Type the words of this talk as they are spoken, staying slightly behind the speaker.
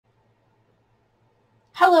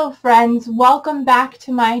Hello friends, welcome back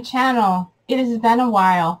to my channel. It has been a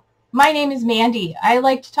while. My name is Mandy. I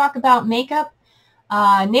like to talk about makeup,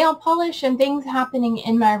 nail polish, and things happening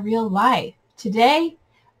in my real life. Today,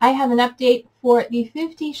 I have an update for the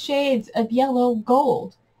 50 Shades of Yellow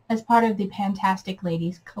Gold as part of the Fantastic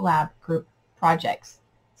Ladies collab group projects.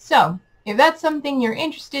 So, if that's something you're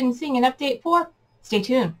interested in seeing an update for, stay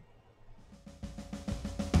tuned.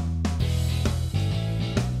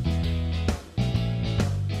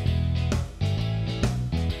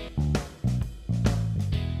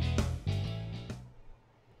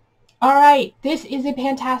 Alright, this is a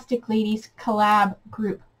Fantastic Ladies collab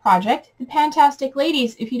group project. The Fantastic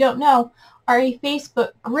Ladies, if you don't know, are a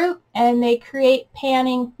Facebook group and they create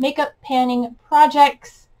makeup panning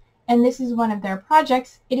projects, and this is one of their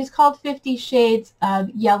projects. It is called 50 Shades of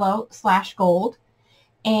Yellow/Gold,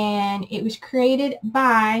 and it was created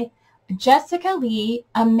by Jessica Lee,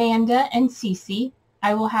 Amanda, and Cece.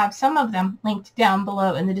 I will have some of them linked down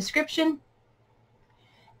below in the description.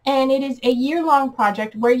 And it is a year-long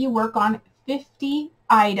project where you work on 50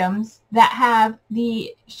 items that have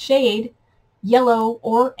the shade yellow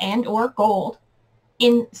or gold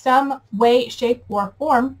in some way, shape, or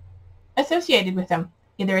form associated with them.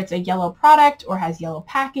 Either it's a yellow product or has yellow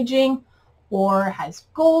packaging or has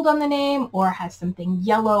gold on the name or has something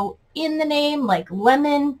yellow in the name like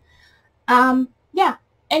lemon. Yeah,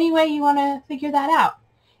 any way you want to figure that out.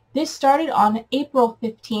 This started on April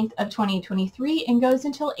 15th of 2023 and goes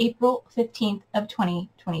until April 15th of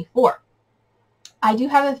 2024. I do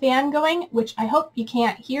have a fan going, which I hope you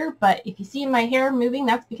can't hear, but if you see my hair moving,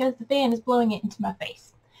 that's because the fan is blowing it into my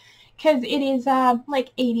face. Because it is like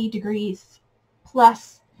 80 degrees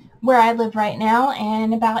plus where I live right now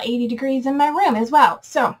and about 80 degrees in my room as well.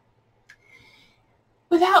 So,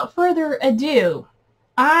 without further ado,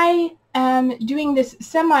 I am doing this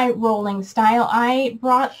semi-rolling style.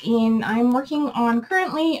 I'm working on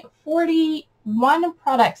currently 41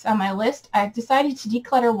 products on my list. I've decided to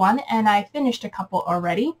declutter one and I finished a couple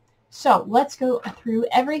already. So let's go through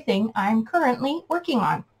everything I'm currently working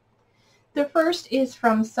on. The first is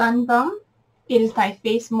from Sunbum. It is my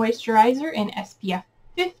face moisturizer in SPF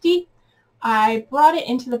 50. I brought it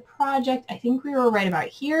into the project. I think we were right about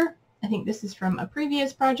here. I think this is from a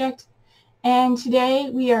previous project. And today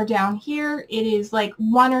we are down here. It is like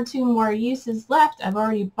one or two more uses left. I've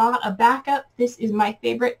already bought a backup. This is my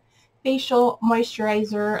favorite facial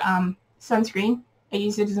moisturizer sunscreen. I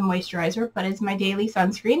use it as a moisturizer, but it's my daily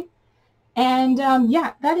sunscreen. And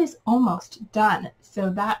yeah, that is almost done. So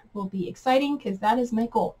that will be exciting because that is my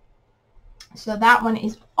goal. So that one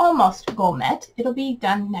is almost goal met. It'll be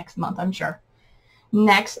done next month, I'm sure.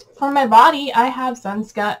 Next, for my body, I have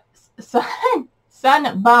Sunbum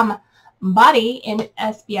Body in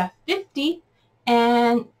SPF 50,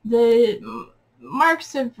 and the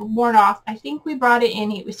marks have worn off. I think we brought it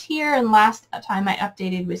in, it was here, and last time I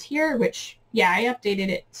updated was here, which, yeah, I updated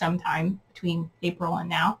it sometime between April and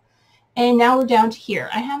now. And now we're down to here.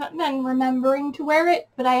 I haven't been remembering to wear it,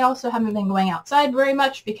 but I also haven't been going outside very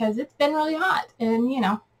much because it's been really hot, and, you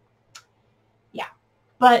know, yeah.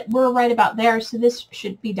 But we're right about there, so this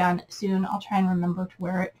should be done soon. I'll try and remember to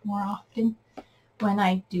wear it more often when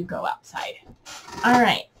I do go outside.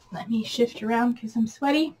 Alright, let me shift around because I'm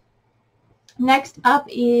sweaty. Next up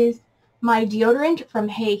is my deodorant from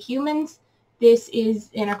Hey Humans. This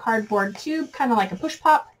is in a cardboard tube, kind of like a push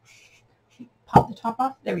pop. Pop the top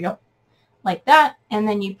off, there we go. Like that, and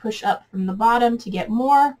then you push up from the bottom to get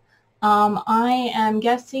more. I am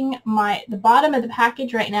guessing the bottom of the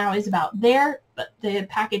package right now is about there, but the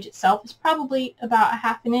package itself is probably about a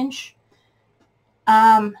 ½ an inch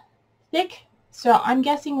thick. So I'm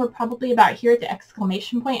guessing we're probably about here at the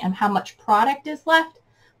exclamation point on how much product is left.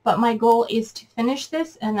 But my goal is to finish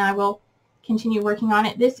this, and I will continue working on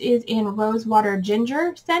it. This is in Rosewater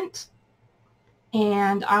Ginger scent.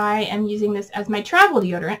 And I am using this as my travel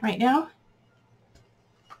deodorant right now.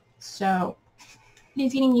 So it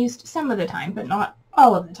is getting used some of the time, but not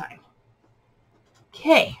all of the time.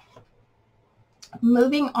 Okay.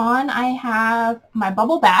 Moving on, I have my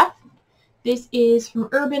bubble bath. This is from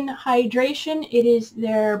Urban Hydration. It is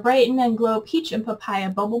their Brighten and Glow Peach and Papaya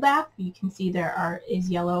Bubble Bath. You can see there is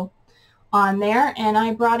yellow on there. And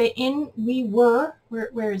I brought it in. We were,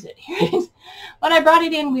 where is it? Here it is. When I brought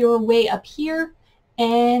it in, we were way up here.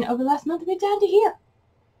 And over the last month, we're down to here.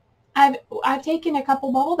 I've taken a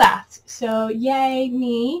couple bubble baths. So yay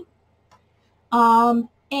me. And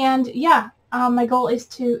yeah, my goal is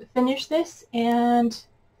to finish this. And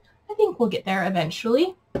I think we'll get there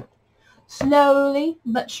eventually. Slowly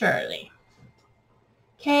but surely.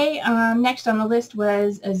 Okay, next on the list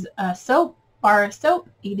was a soap. bar of soap.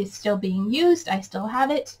 It is still being used. I still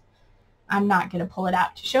have it. I'm not going to pull it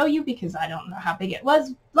out to show you because I don't know how big it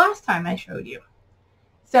was last time I showed you.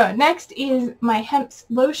 So next is my Hemp's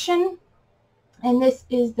lotion, and this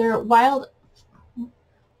is their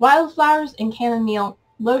Wildflowers and Chamomile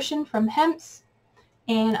lotion from Hemp's,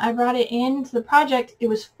 and I brought it into the project. It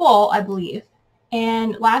was full, I believe,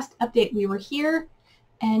 and last update we were here,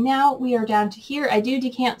 and now we are down to here. I do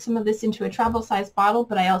decant some of this into a travel size bottle,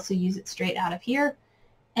 but I also use it straight out of here,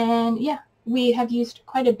 and yeah, we have used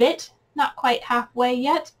quite a bit. Not quite halfway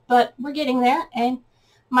yet, but we're getting there, and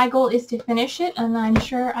my goal is to finish it, and I'm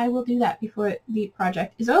sure I will do that before the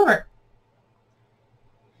project is over.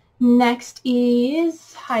 Next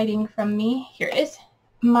is, hiding from me, here it is,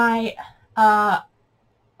 my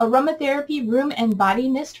aromatherapy room and body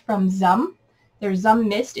mist from Zum. There's Zum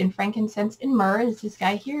Mist in frankincense and myrrh. It's this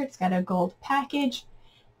guy here. It's got a gold package,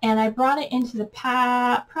 and I brought it into the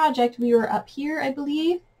project. We were up here, I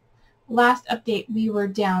believe. Last update we were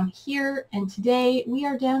down here, and today we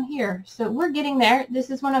are down here. So we're getting there. This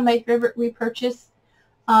is one of my favorite repurchase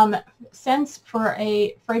scents for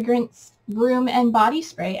a fragrance room and body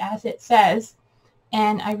spray, as it says,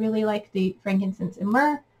 and I really like the frankincense and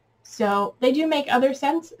myrrh. So they do make other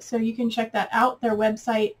scents, so you can check that out. Their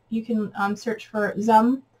website, you can search for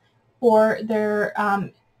Zum, or their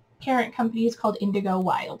parent company is called Indigo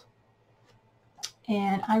Wild.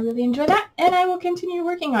 And I really enjoy that, and I will continue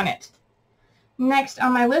working on it. Next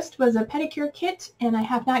on my list was a pedicure kit, and I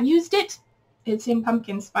have not used it. It's in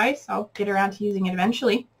pumpkin spice. I'll get around to using it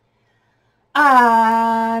eventually.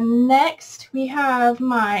 Next we have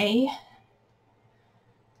my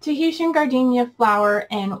Tahitian gardenia flower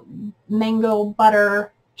and mango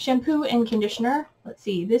butter shampoo and conditioner. Let's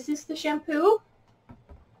see, this is the shampoo,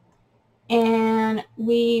 and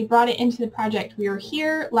we brought it into the project. We were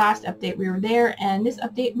here. Last update we were there, and this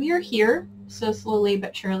update we are here. So slowly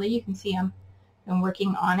but surely, you can see I'm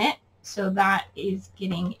working on it. So that is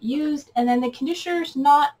getting used, and then the conditioner's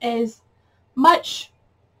not as much,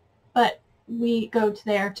 but we go to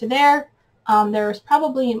there to there. There's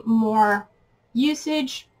probably more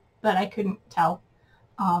usage, but I couldn't tell.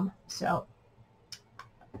 So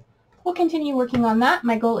we'll continue working on that.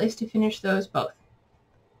 My goal is to finish those both.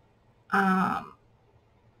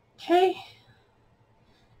 Okay.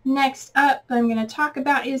 Next up, I'm going to talk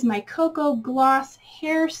about is my Cocoa Gloss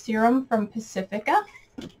Hair Serum from Pacifica.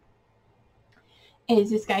 It is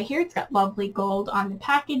this guy here. It's got lovely gold on the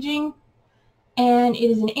packaging, and it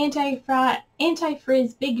is an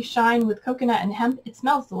anti-frizz big shine with coconut and hemp. It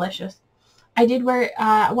smells delicious. I did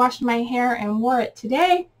washed my hair and wore it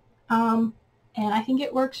today, and I think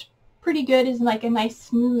it works pretty good as like a nice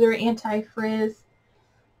smoother anti-frizz,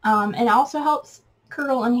 and it also helps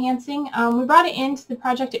curl enhancing. We brought it into the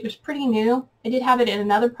project. It was pretty new. I did have it in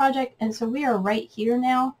another project, and so we are right here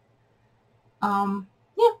now.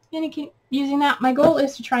 Yeah, gonna keep using that. My goal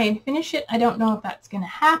is to try and finish it. I don't know if that's gonna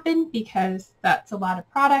happen because that's a lot of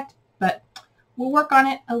product, but we'll work on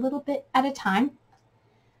it a little bit at a time.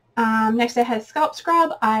 Next I had Scalp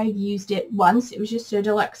Scrub. I used it once. It was just a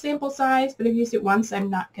deluxe sample size, but I've used it once. I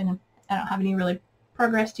don't have any really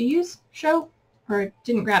progress to show, or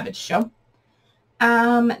didn't grab it to show.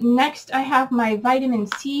 Next I have my Vitamin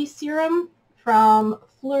C Serum from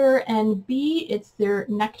Fleur and Bee. It's their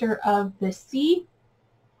Nectar of the Sea.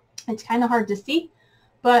 It's kind of hard to see,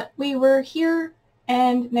 but we were here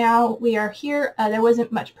and now we are here. There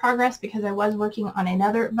wasn't much progress because I was working on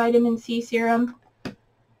another Vitamin C Serum.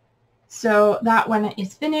 So that one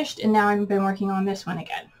is finished, and now I've been working on this one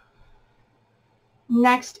again.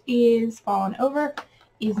 Next is fallen over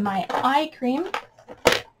is my eye cream.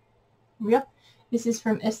 Yep. This is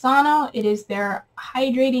from Isano. It is their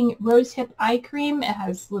Hydrating Rosehip Eye Cream. It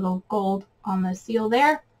has little gold on the seal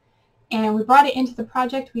there. And we brought it into the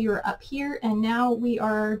project. We were up here, and now we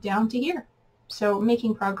are down to here. So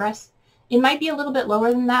making progress. It might be a little bit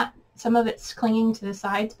lower than that. Some of it's clinging to the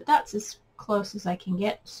sides, but that's as close as I can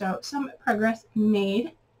get. So some progress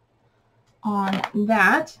made on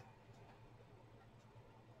that.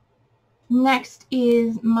 Next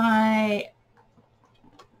is my...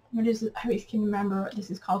 what is it? I always can remember what this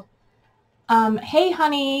is called. Hey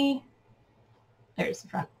Honey, there's the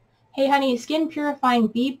front. Hey Honey Skin Purifying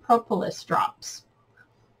Bee Propolis Drops.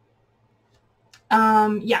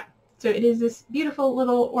 Yeah, so it is this beautiful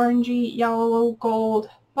little orangey yellow gold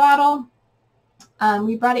bottle.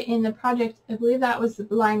 We brought it in the project. I believe that was the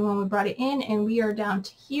blind one we brought it in, and we are down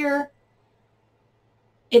to here.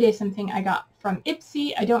 It is something I got from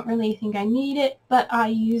Ipsy. I don't really think I need it, but I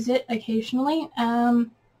use it occasionally.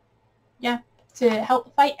 Yeah, to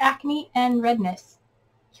help fight acne and redness.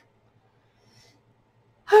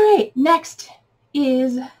 Alright, next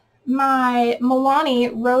is my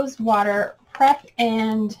Milani Rose Water Prep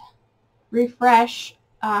and Refresh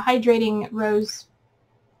Hydrating Rose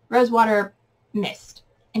Water Mist.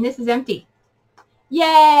 And this is empty.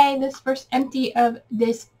 Yay! This first empty of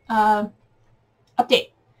this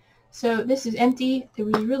update. So this is empty. It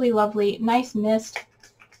was really lovely. Nice mist.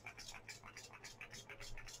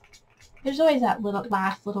 There's always that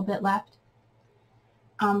last little bit left.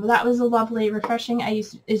 But that was a lovely, refreshing.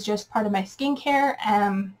 Is just part of my skincare.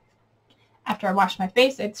 After I wash my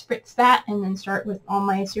face, I'd spritz that and then start with all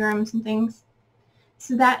my serums and things.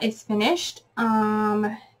 So that is finished.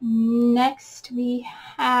 Next we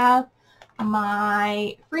have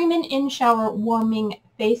my Freeman In Shower Warming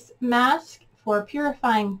Face Mask for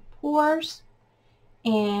purifying pores.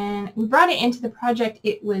 And we brought it into the project.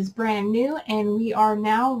 It was brand new, and we are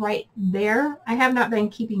now right there. I have not been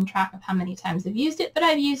keeping track of how many times I've used it, but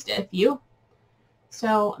I've used it a few.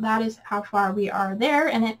 So that is how far we are there,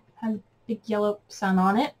 and it has a big yellow sun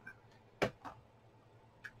on it.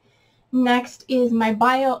 Next is my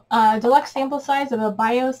deluxe sample size of a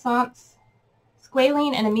Biossance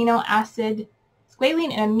Squalene and Amino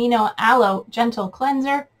Aloe Gentle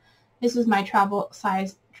Cleanser. This is my travel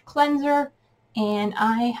size cleanser, and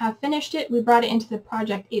I have finished it. We brought it into the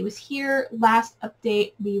project. It was here last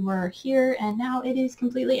update. We were here, and now it is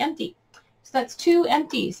completely empty. So that's 2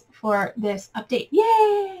 empties for this update.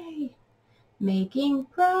 Yay! Making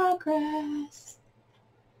progress.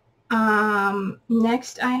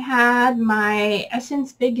 Next I had my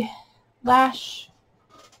Essence Big Lash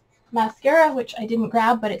Mascara, which I didn't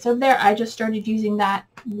grab, but it's over there. I just started using that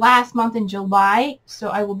last month in July, so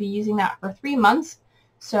I will be using that for 3 months.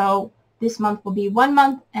 So this month will be 1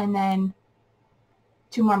 month, and then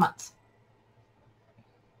 2 more months.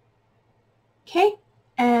 Okay,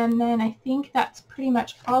 and then I think that's pretty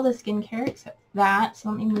much all the skincare except that. So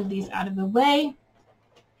let me move these out of the way.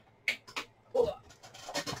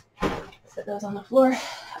 Set those on the floor.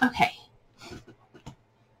 Okay.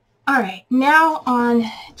 Alright, now on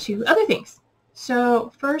to other things.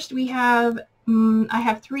 So first we have, I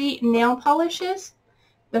have 3 nail polishes.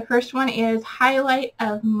 The first one is Highlight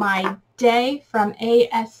of My Day from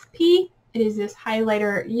ASP. It is this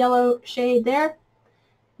highlighter yellow shade there.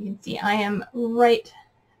 You can see I am right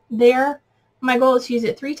there. My goal is to use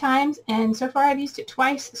it 3 times, and so far I've used it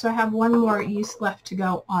twice, so I have 1 more use left to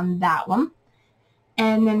go on that one.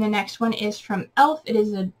 And then the next one is from e.l.f. It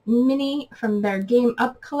is a mini from their Game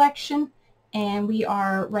Up collection, and we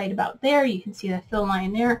are right about there. You can see the fill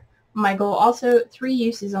line there. My goal also 3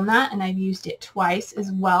 uses on that, and I've used it twice as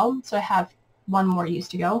well, so I have 1 more use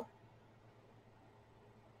to go.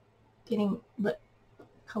 Getting lip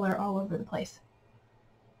color all over the place.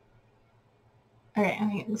 Alright, I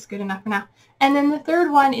think it's good enough for now. And then the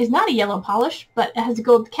third one is not a yellow polish, but it has a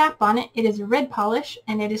gold cap on it. It is a red polish,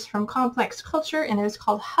 and it is from Complex Culture, and it is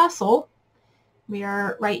called Hustle. We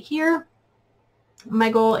are right here.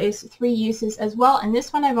 My goal is 3 uses as well, and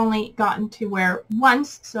this one I've only gotten to wear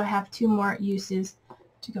once, so I have 2 more uses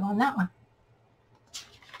to go on that one.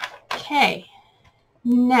 Okay,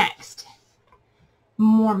 next.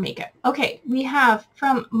 More makeup. Okay, we have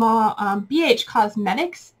from BH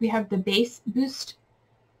Cosmetics, we have the Base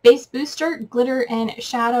Booster Glitter and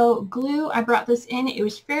Shadow Glue. I brought this in. It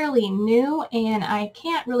was fairly new, and I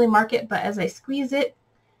can't really mark it, but as I squeeze it,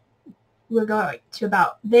 we're going to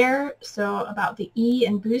about there, so about the E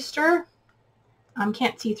in Booster.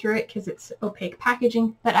 Can't see through it because it's opaque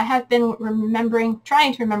packaging, but I have been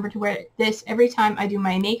trying to remember to wear this every time I do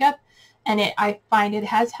my makeup, and I find it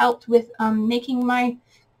has helped with making my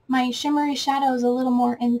shimmery shadows a little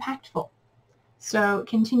more impactful. So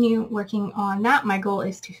continue working on that. My goal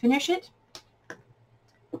is to finish it.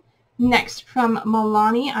 Next, from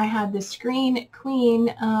Milani, I had the Screen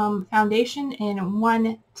Queen foundation in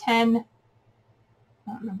 110,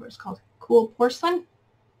 I don't remember what it's called, Cool Porcelain.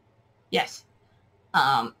 Yes.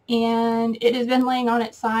 And it has been laying on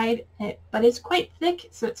its side, but it's quite thick,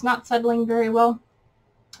 so it's not settling very well.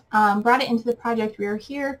 Brought it into the project. We were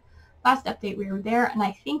here. Last update we were there, and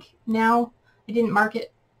I think now, I didn't mark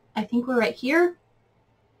it, I think we're right here.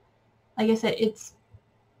 Like I said, it's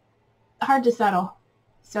hard to settle.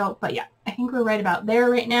 So, but yeah, I think we're right about there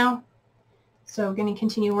right now. So going to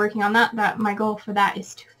continue working on that. My goal for that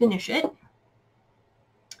is to finish it.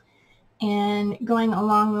 And going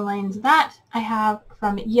along the lines of that, I have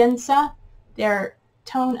from Yensa their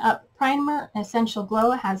Tone Up Primer, Essential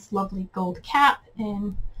Glow. It has lovely gold cap,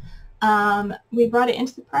 and we brought it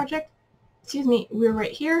into the project. Excuse me, we're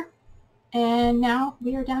right here, and now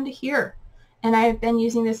we are down to here. And I have been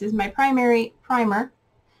using this as my primary primer.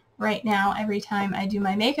 right now every time I do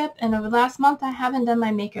my makeup, and over the last month I haven't done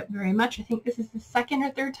my makeup very much. I think this is the second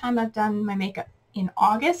or third time I've done my makeup in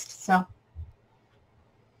August, so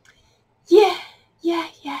yeah.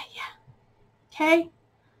 Okay.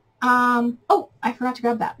 Oh, I forgot to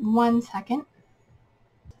grab that. 1 second.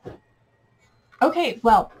 Okay,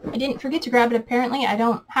 well, I didn't forget to grab it. Apparently, I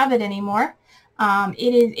don't have it anymore.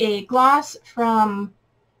 It is a gloss from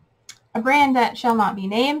a brand that shall not be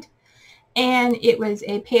named, and it was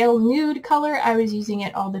a pale nude color. I was using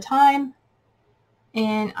it all the time,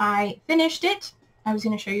 and I finished it. I was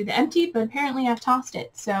going to show you the empty, but apparently I've tossed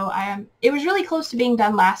it. So it was really close to being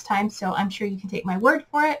done last time, so I'm sure you can take my word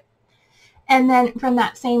for it. And then from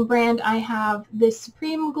that same brand, I have this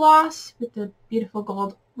Supreme gloss with the beautiful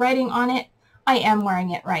gold writing on it. I am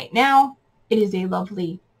wearing it right now. It is a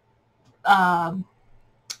lovely,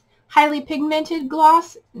 highly pigmented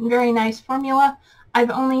gloss. Very nice formula.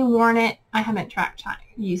 I've only worn it, I haven't tracked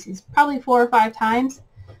uses, probably 4 or 5 times.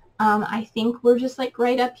 I think we're just like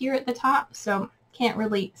right up here at the top, so can't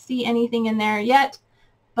really see anything in there yet.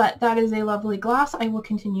 But that is a lovely gloss I will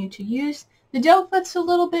continue to use. The doe foot's a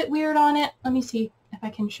little bit weird on it. Let me see if I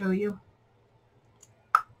can show you.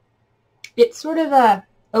 It's sort of a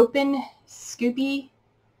open, scoopy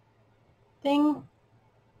thing.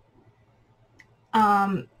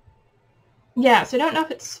 Yeah, so I don't know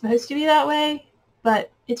if it's supposed to be that way,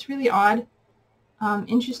 but it's really odd.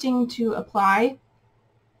 Interesting to apply.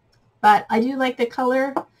 But I do like the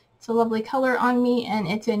color. It's a lovely color on me, and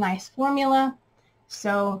it's a nice formula.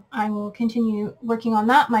 So I will continue working on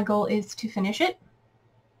that. My goal is to finish it.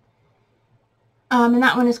 And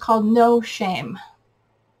that one is called No Shame.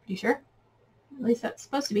 Pretty sure. At least that's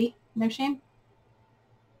supposed to be. No Shame?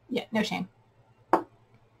 Yeah, No Shame.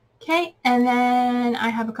 Okay, and then I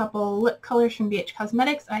have a couple lip colors from BH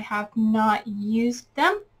Cosmetics. I have not used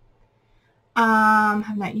them.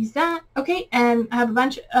 Have not used that. Okay, and I have a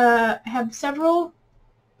bunch, I have several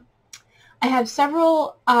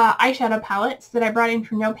eyeshadow palettes that I brought in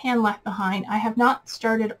for No Pan Left Behind. I have not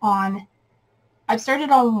started on, I've started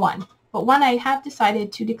on one, but one I have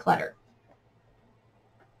decided to declutter.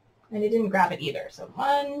 And I didn't grab it either, so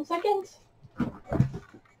 1 second.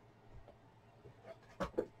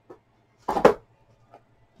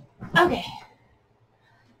 Okay,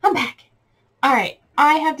 I'm back. Alright,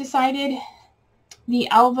 I have decided the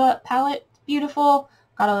Alva palette, beautiful,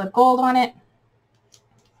 got all the gold on it.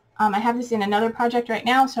 I have this in another project right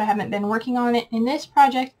now, so I haven't been working on it in this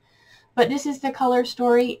project, but this is the color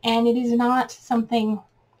story, and it is not something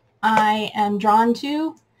I am drawn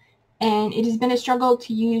to, and it has been a struggle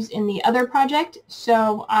to use in the other project,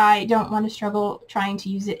 so I don't want to struggle trying to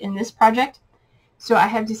use it in this project. So I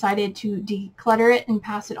have decided to declutter it and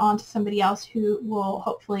pass it on to somebody else who will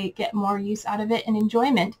hopefully get more use out of it and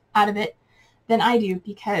enjoyment out of it than I do,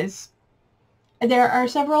 because there are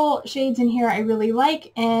several shades in here I really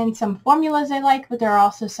like and some formulas I like, but there are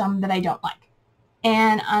also some that I don't like.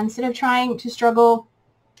 And instead of trying to struggle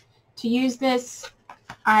to use this,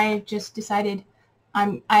 I just decided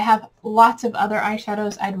I have lots of other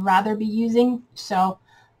eyeshadows I'd rather be using, so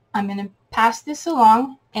I'm going to pass this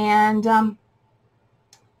along. And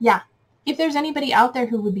yeah, if there's anybody out there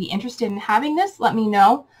who would be interested in having this, let me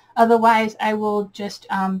know. Otherwise, I will just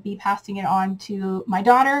be passing it on to my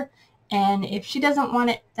daughter. And if she doesn't want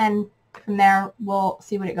it, then from there, we'll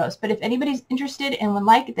see what it goes. But if anybody's interested and would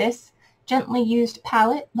like this gently used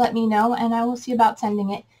palette, let me know, and I will see about sending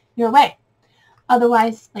it your way.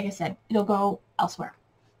 Otherwise, like I said, it'll go elsewhere.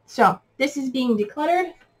 So this is being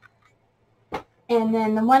decluttered. And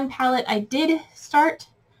then the one palette I did start,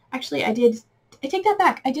 actually I take that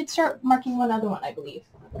back. I did start marking one other one, I believe.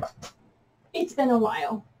 It's been a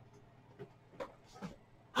while.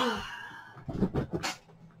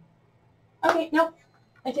 Okay, nope.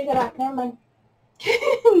 I take that back. Never mind.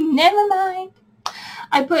 Never mind.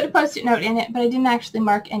 I put a post-it note in it, but I didn't actually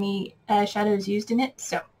mark any shadows used in it,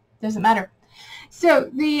 so it doesn't matter. So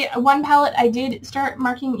the one palette I did start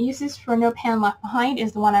marking uses for No Pan Left Behind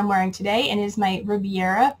is the one I'm wearing today, and is my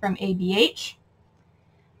Riviera from ABH.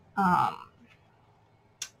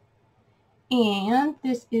 And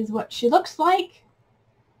this is what she looks like.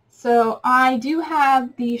 So I do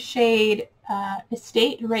have the shade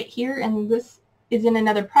Estate right here, and this is in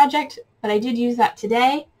another project, but I did use that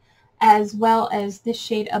today, as well as this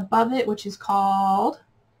shade above it, which is called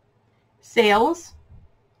Sales.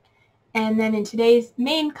 And then in today's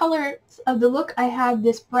main colors of the look, I have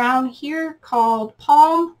this brown here called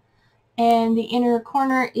Palm, and the inner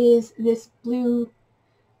corner is this blue-gray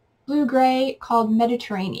called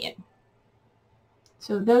Mediterranean.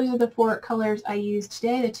 So those are the 4 colors I used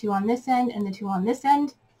today, the 2 on this end and the 2 on this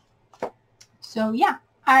end. So yeah,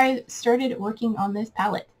 I started working on this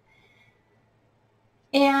palette.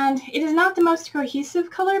 And it is not the most cohesive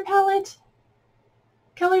color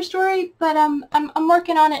story, but I'm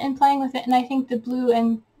working on it and playing with it, and I think the blue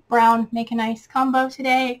and brown make a nice combo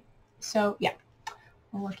today. So yeah,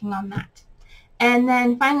 we're working on that. And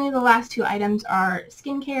then finally the last two items are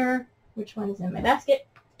skincare. Which one is in my basket?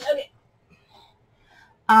 Okay.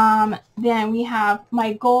 Then we have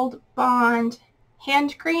my Gold Bond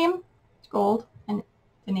hand cream. It's gold, and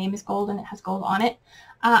the name is gold, and it has gold on it.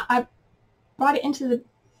 I brought it into the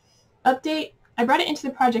update. I brought it into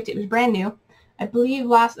the project. It was brand new. I believe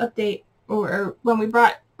last update, or when we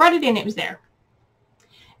brought it in, it was there.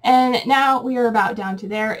 And now we are about down to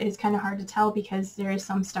there. It is kind of hard to tell because there is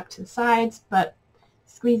some stuck to the sides, but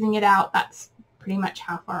squeezing it out, that's pretty much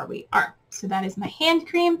how far we are. So that is my hand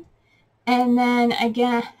cream. And then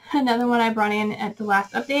again, another one I brought in at the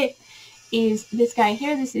last update is this guy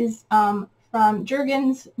here. This is from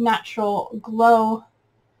Jergens Natural Glow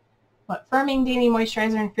Firming Daily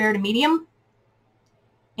Moisturizer in Fair to Medium.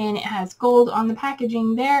 And it has gold on the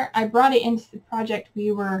packaging there. I brought it into the project.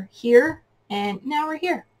 We were here, and now we're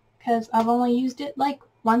here because I've only used it like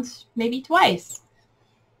once, maybe twice.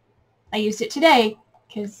 I used it today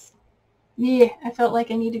because, yeah, I felt like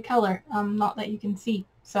I needed color. Not that you can see.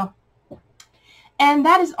 So, and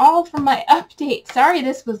that is all for my update. Sorry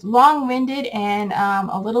this was long-winded and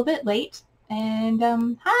a little bit late. And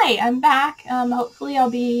hi, I'm back. Hopefully I'll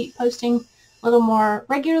be posting a little more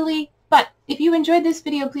regularly. But if you enjoyed this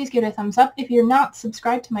video, please give it a thumbs up. If you're not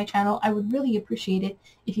subscribed to my channel, I would really appreciate it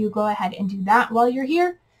if you go ahead and do that while you're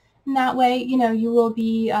here. And that way, you know, you will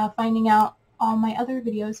be finding out all my other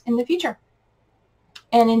videos in the future.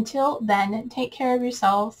 And until then, take care of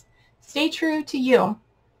yourselves, stay true to you,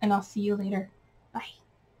 and I'll see you later. Bye.